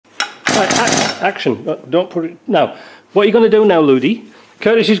Right, action. Don't put it... Now, what are you going to do now, Ludi?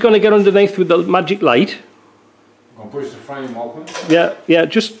 Curtis is going to get underneath with the magic light. I'll push the frame open. Yeah,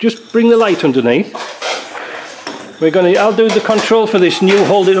 just bring the light underneath. I'll do the control for this, and you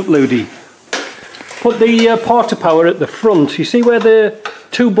hold it up, Ludi. Put the porta power at the front. You see where the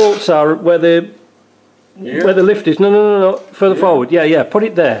 2 bolts are, where the lift is? No, further forward. Yeah, put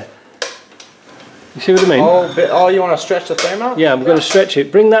it there. You see what I mean? Oh, you want to stretch the frame out? Yeah, I'm going to stretch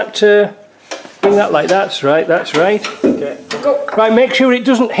it. Bring that like that's right. Okay. Go. Right, make sure it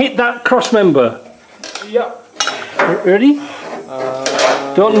doesn't hit that cross member. Yeah. Ready?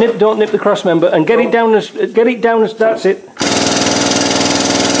 Don't nip the cross member, and get it down as that's it.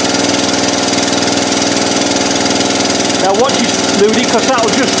 Now watch it, Ludi, because that'll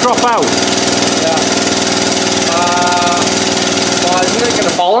just drop out. Yeah. Well, isn't it going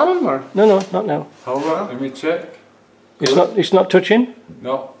to fall on him, or? No, not now. Hold on, let me check. It's not touching?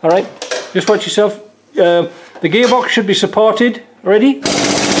 No. Alright, just watch yourself. The gearbox should be supported. Ready?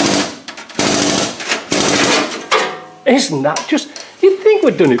 Isn't that just... You'd think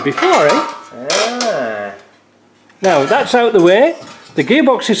we'd done it before, eh? Ah. Now, that's out the way. The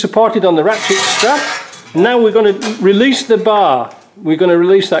gearbox is supported on the ratchet strap. Now we're going to release the bar. We're going to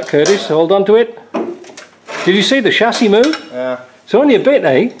release that, Curtis. Hold on to it. Did you see the chassis move? Yeah. It's only a bit,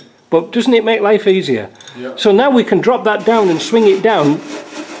 eh? But doesn't it make life easier? Yeah. So now we can drop that down and swing it down,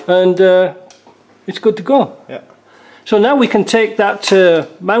 and it's good to go. Yeah. So now we can take that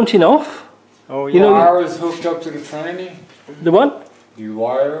mounting off. Oh, yeah. You The know, wire is hooked up to the tranny. the what? The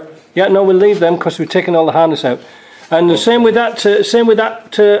wire. Yeah, no, we'll leave them because we've taken all the harness out. And the same with that.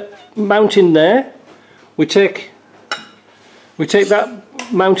 Mounting there. We take that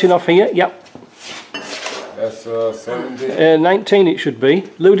mounting off here. Yep. That's 17. 19 it should be.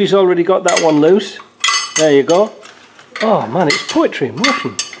 Ludi's already got that one loose. There you go. Oh man, it's poetry in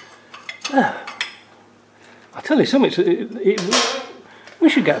motion. Ah. I'll tell you something. We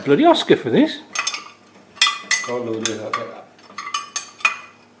should get a bloody Oscar for this. Go Ludi, I'll take that.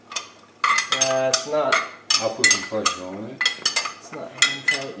 It's not. I'll put some pressure on it. It's not hand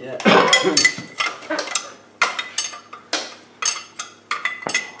tight yet.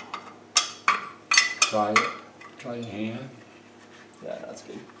 Try it. Try your hand. Yeah, that's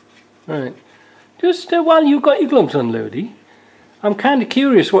good. Right. Just while you've got your gloves on, Ludi, I'm kind of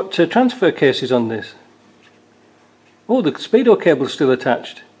curious what transfer case is on this. Oh, the speedo cable's still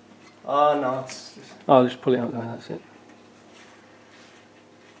attached. Oh, no, it's just... Oh, I'll just pull it out there, that's it.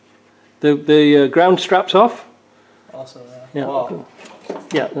 The ground strap's off? Also, Yeah, wow. cool.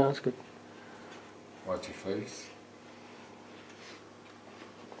 Yeah, no, that's good. Watch your face.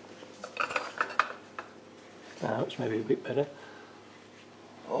 Now it's maybe a bit better.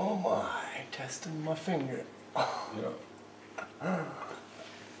 Oh my, testing my finger. Yeah.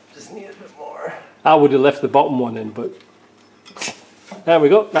 Just need a bit more. I would have left the bottom one in, but there we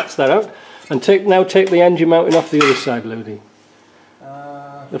go, that's that out. And now take the engine mounting off the other side, Ludi.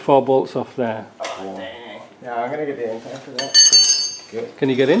 The 4 bolts off there. Oh, dang. Yeah, I'm gonna get the in time for that. Good. Can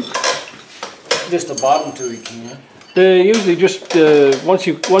you get in? Just the bottom two you can. They usually just once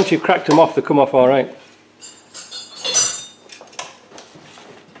you've cracked them off, they come off all right.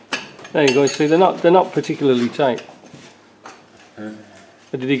 There you go. See, they're not particularly tight.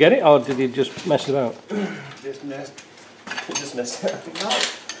 Did he get it, or did he just mess about? Just messed it up.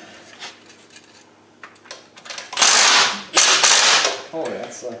 Oh, yeah,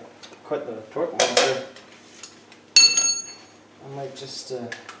 that's quite the torque motor. I might just.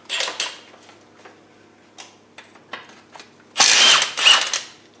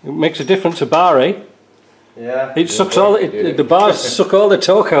 It makes a difference a bar, eh? Yeah. It sucks all. The bars suck all the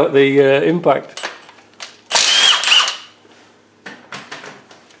torque out the impact.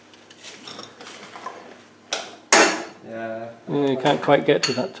 Yeah. You can't quite get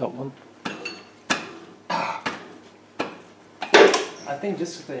to that top one. I think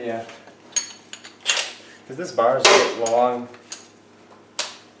just with the because this bar is a bit long.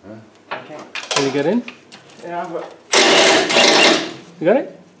 Huh? I can't. Can you get in? Yeah, but You got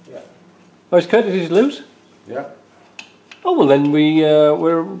it? yeah. Oh, is Curtis loose? Yeah. Oh well, then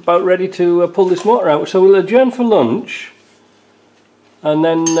we're about ready to pull this motor out. So we'll adjourn for lunch, and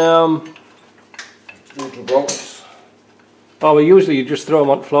then Do the bolts. oh, well, usually you just throw them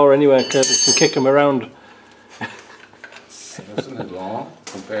on the floor anyway, Curtis, and kick them around. Isn't it long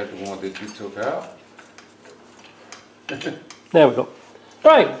compared to one that you took out? There we go.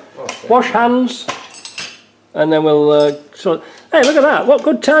 Right, wash hands, and then we'll sort. Hey, look at that! What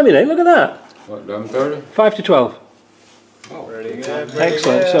good timing, eh? Look at that. What, 11:30? 5 to 12. Oh, Pretty good.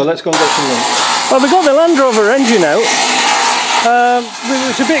 Excellent. So let's go and get some lunch. Well, we got the Land Rover engine out.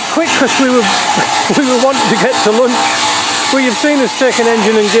 It was a bit quick because we were wanting to get to lunch. Well, you've seen us take an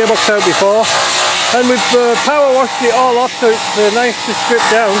engine and gearbox out before, and we've power washed it all off, so it's nice to strip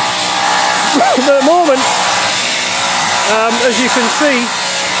down. At the moment, as you can see,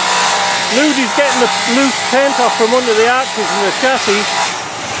 Ludy's getting the loose paint off from under the arches and the chassis,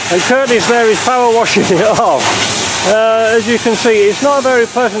 and Curtis there is power washing it off. As you can see, it's not a very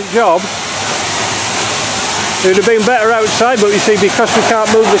pleasant job. It would have been better outside, but you see, because we can't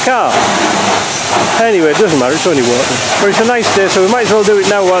move the car. Anyway, it doesn't matter, it's only water. But it's a nice day, so we might as well do it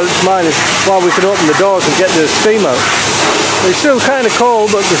now while it's mine, while we can open the doors and get the steam out. It's still kind of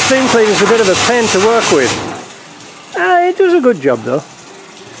cold, but the steam cleaner is a bit of a pain to work with. It does a good job though.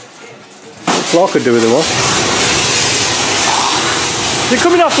 Floor could do with a wash. Is it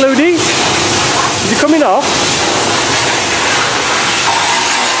coming off, Ludy? Is it coming off?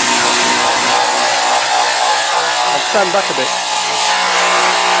 Stand back a bit.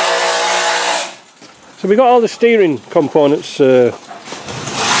 So we got all the steering components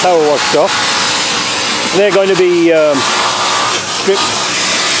power washed off. They're going to be stripped.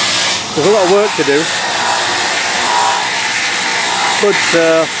 There's a lot of work to do, but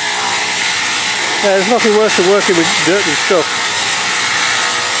there's nothing worse than working with dirty stuff.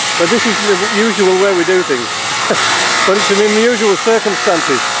 But this is the usual way we do things. But it's in unusual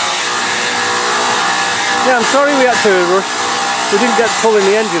circumstances. Yeah, I'm sorry we had to rush. We didn't get pulling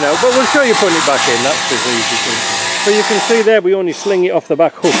the engine out, but we'll show you putting it back in. That's the easy thing. So you can see there we only sling it off the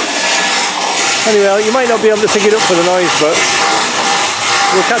back hook. Anyway, you might not be able to pick it up for the noise, but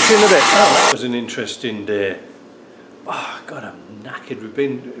we'll catch you in a bit. Oh, that was an interesting day. Oh God, I'm knackered.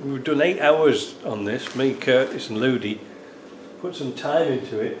 We've done 8 hours on this. Me, Curtis, and Ludy put some time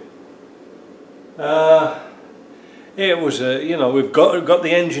into it. It was you know, we've got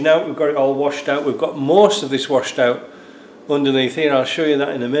the engine out, we've got it all washed out, we've got most of this washed out underneath here. I'll show you that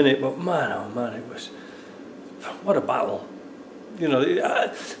in a minute, but man, oh man, it was, what a battle. You know,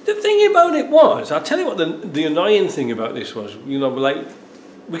 the thing about it was, I'll tell you what the annoying thing about this was, you know, like,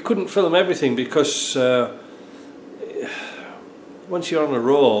 we couldn't film everything because once you're on a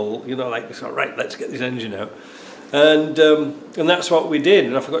roll, you know, like, it's all right, let's get this engine out. And that's what we did,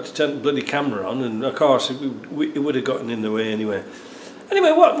 and I forgot to turn the bloody camera on, and of course it would have gotten in the way anyway.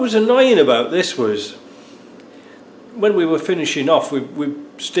 Anyway, what was annoying about this was, when we were finishing off, we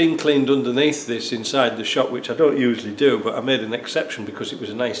steam cleaned underneath this inside the shop, which I don't usually do, but I made an exception because it was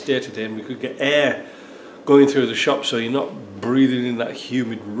a nice day today and we could get air going through the shop so you're not breathing in that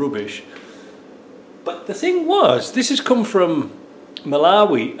humid rubbish. But the thing was, this has come from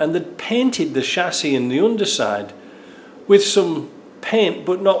Malawi, and they'd painted the chassis and the underside with some paint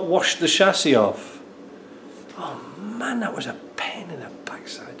but not washed the chassis off. Oh man, that was a pain in the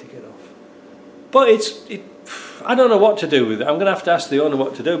backside to get off. But I don't know what to do with it. I'm going to have to ask the owner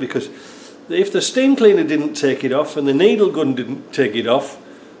what to do, because if the steam cleaner didn't take it off and the needle gun didn't take it off,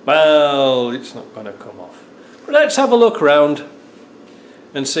 well, it's not going to come off. But let's have a look around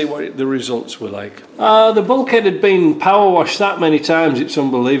and see what the results were like. The bulkhead had been power washed that many times, it's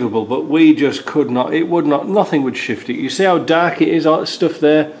unbelievable, but we just could not, it would not, nothing would shift it. You see how dark it is, all that stuff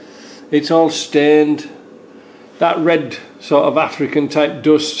there? It's all stained. That red sort of African type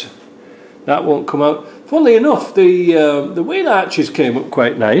dust, that won't come out. Funnily enough, the wheel arches came up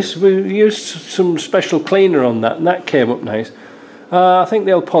quite nice. We used some special cleaner on that, and that came up nice. I think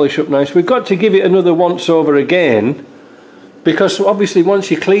they'll polish up nice. We've got to give it another once over again, because obviously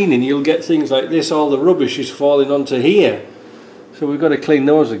once you're cleaning, you'll get things like this, all the rubbish is falling onto here. So we've got to clean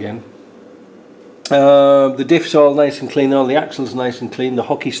those again. The diff's all nice and clean, all the axles nice and clean, the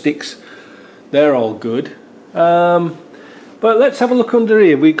hockey sticks, they're all good. But let's have a look under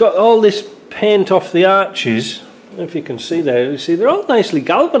here. We've got all this paint off the arches. I don't know if you can see there, you see they're all nicely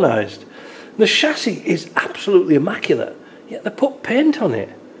galvanised. The chassis is absolutely immaculate, yet they put paint on it.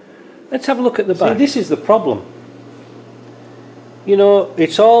 Let's have a look at the back. See, this is the problem. You know,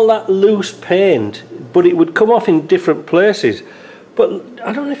 it's all that loose paint, but it would come off in different places. But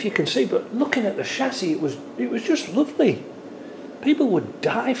I don't know if you can see, but looking at the chassis, it was just lovely. People would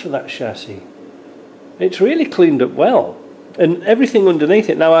die for that chassis. It's really cleaned up well, and everything underneath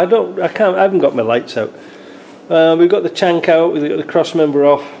it. Now I haven't got my lights out. We've got the tank out, we've got the cross member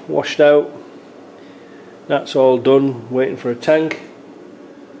off, washed out. That's all done, waiting for a tank.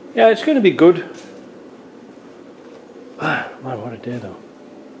 Yeah, it's going to be good. Man, what a day though.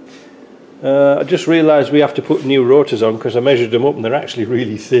 I just realised we have to put new rotors on because I measured them up and they're actually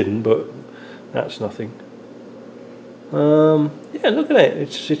really thin, but that's nothing. Yeah, look at it.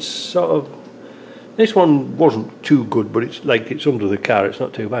 It's sort of, this one wasn't too good, but it's like it's under the car, it's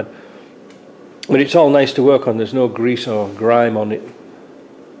not too bad. But it's all nice to work on. There's no grease or grime on it.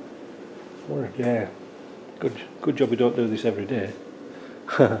 Yeah, good job we don't do this every day.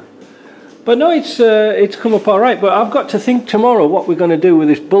 But no, it's come up all right. But I've got to think tomorrow what we're going to do with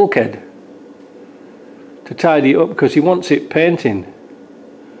this bulkhead to tidy it up, because he wants it painting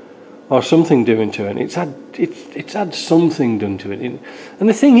or something doing to it. It's had something done to it. And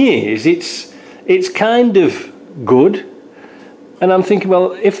the thing is, it's kind of good. And I'm thinking,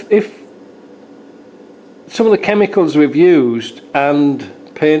 well, if some of the chemicals we've used and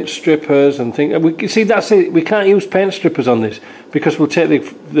paint strippers and things, we see, that's it, we can't use paint strippers on this because we'll take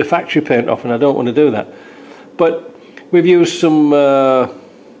the factory paint off, and I don't want to do that. But we've used some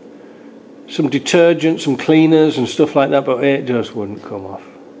detergent, some cleaners and stuff like that, but it just wouldn't come off.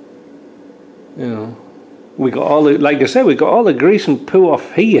 You know, we got all the, like I said, we got all the grease and poo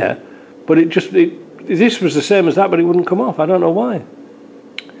off here, but this was the same as that, but it wouldn't come off. I don't know why.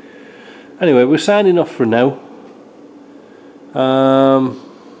 Anyway, we're signing off for now.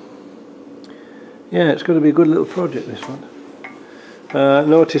 Yeah, it's going to be a good little project, this one.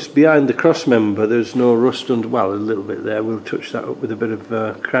 Notice behind the cross member there's no rust under, well, a little bit there. We'll touch that up with a bit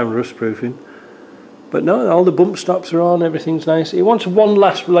of crown rust proofing. But no, all the bump stops are on, everything's nice. It wants one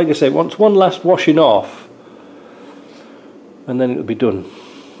last, like I say, it wants one last washing off, and then it'll be done.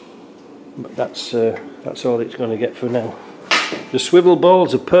 But that's all it's going to get for now. The swivel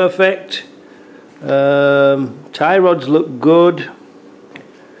balls are perfect. Tie rods look good.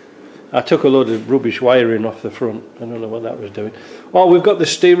 I took a load of rubbish wiring off the front. I don't know what that was doing. Oh, we've got the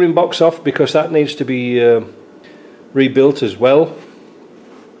steering box off because that needs to be rebuilt as well.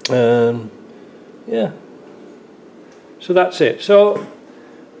 Yeah. So that's it. So,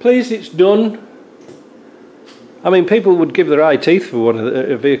 pleased it's done. I mean, people would give their eye teeth for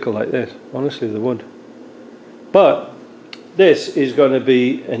a vehicle like this. Honestly, they would. But this is going to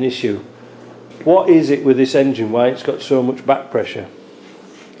be an issue. What is it with this engine? Why it's got so much back pressure?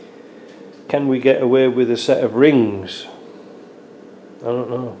 Can we get away with a set of rings? I don't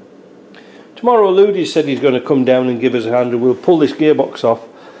know. Tomorrow Ludi said he's going to come down and give us a hand, and we'll pull this gearbox off.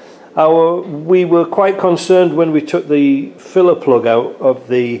 We were quite concerned when we took the filler plug out of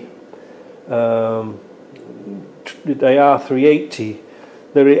the R380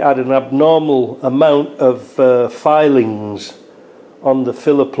 that it had an abnormal amount of filings on the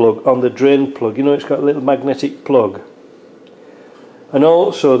filler plug, on the drain plug. You know, it's got a little magnetic plug. And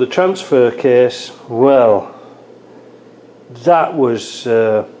also the transfer case, well, that was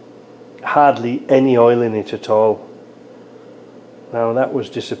hardly any oil in it at all. Now that was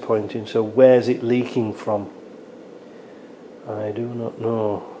disappointing. So where's it leaking from? I do not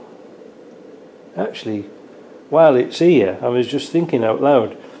know. Actually, while it's here, I was just thinking out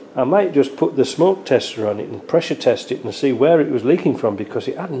loud, I might just put the smoke tester on it and pressure test it and see where it was leaking from, because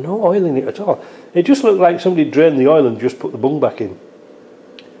it had no oil in it at all. It just looked like somebody drained the oil and just put the bung back in.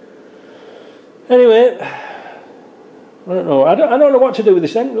 Anyway, I don't know. I don't know what to do with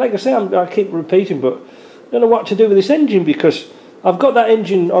this engine. Like I say, I keep repeating, but I don't know what to do with this engine, because I've got that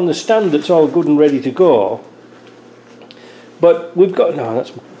engine on the stand that's all good and ready to go. But we've got, no,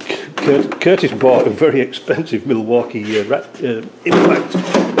 that's Curtis bought a very expensive Milwaukee implant.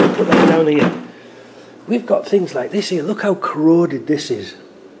 Put that down here. We've got things like this here. Look how corroded this is.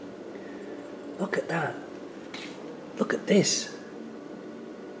 Look at that. Look at this.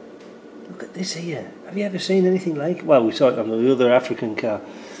 Look at this here. Have you ever seen anything like it? Well, we saw it on the other African car.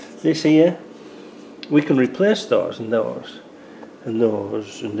 This here, we can replace those and those and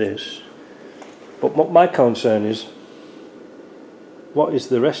those and this. But what my concern is, what is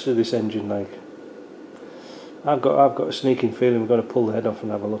the rest of this engine like? I've got a sneaking feeling we're going to pull the head off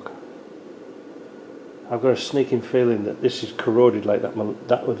and have a look. I've got a sneaking feeling that this is corroded like that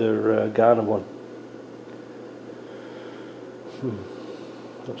other Ghana one.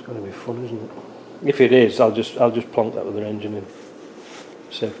 That's going to be fun, isn't it? If it is, I'll just plonk that other engine in.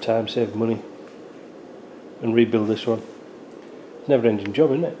 Save time, save money, and rebuild this one. Never-ending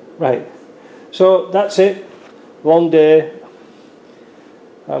job, isn't it? Right. So that's it. Long day.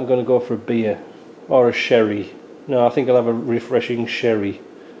 I'm going to go for a beer or a sherry. No, I think I'll have a refreshing sherry.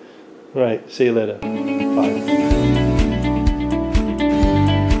 Right. See you later. Bye.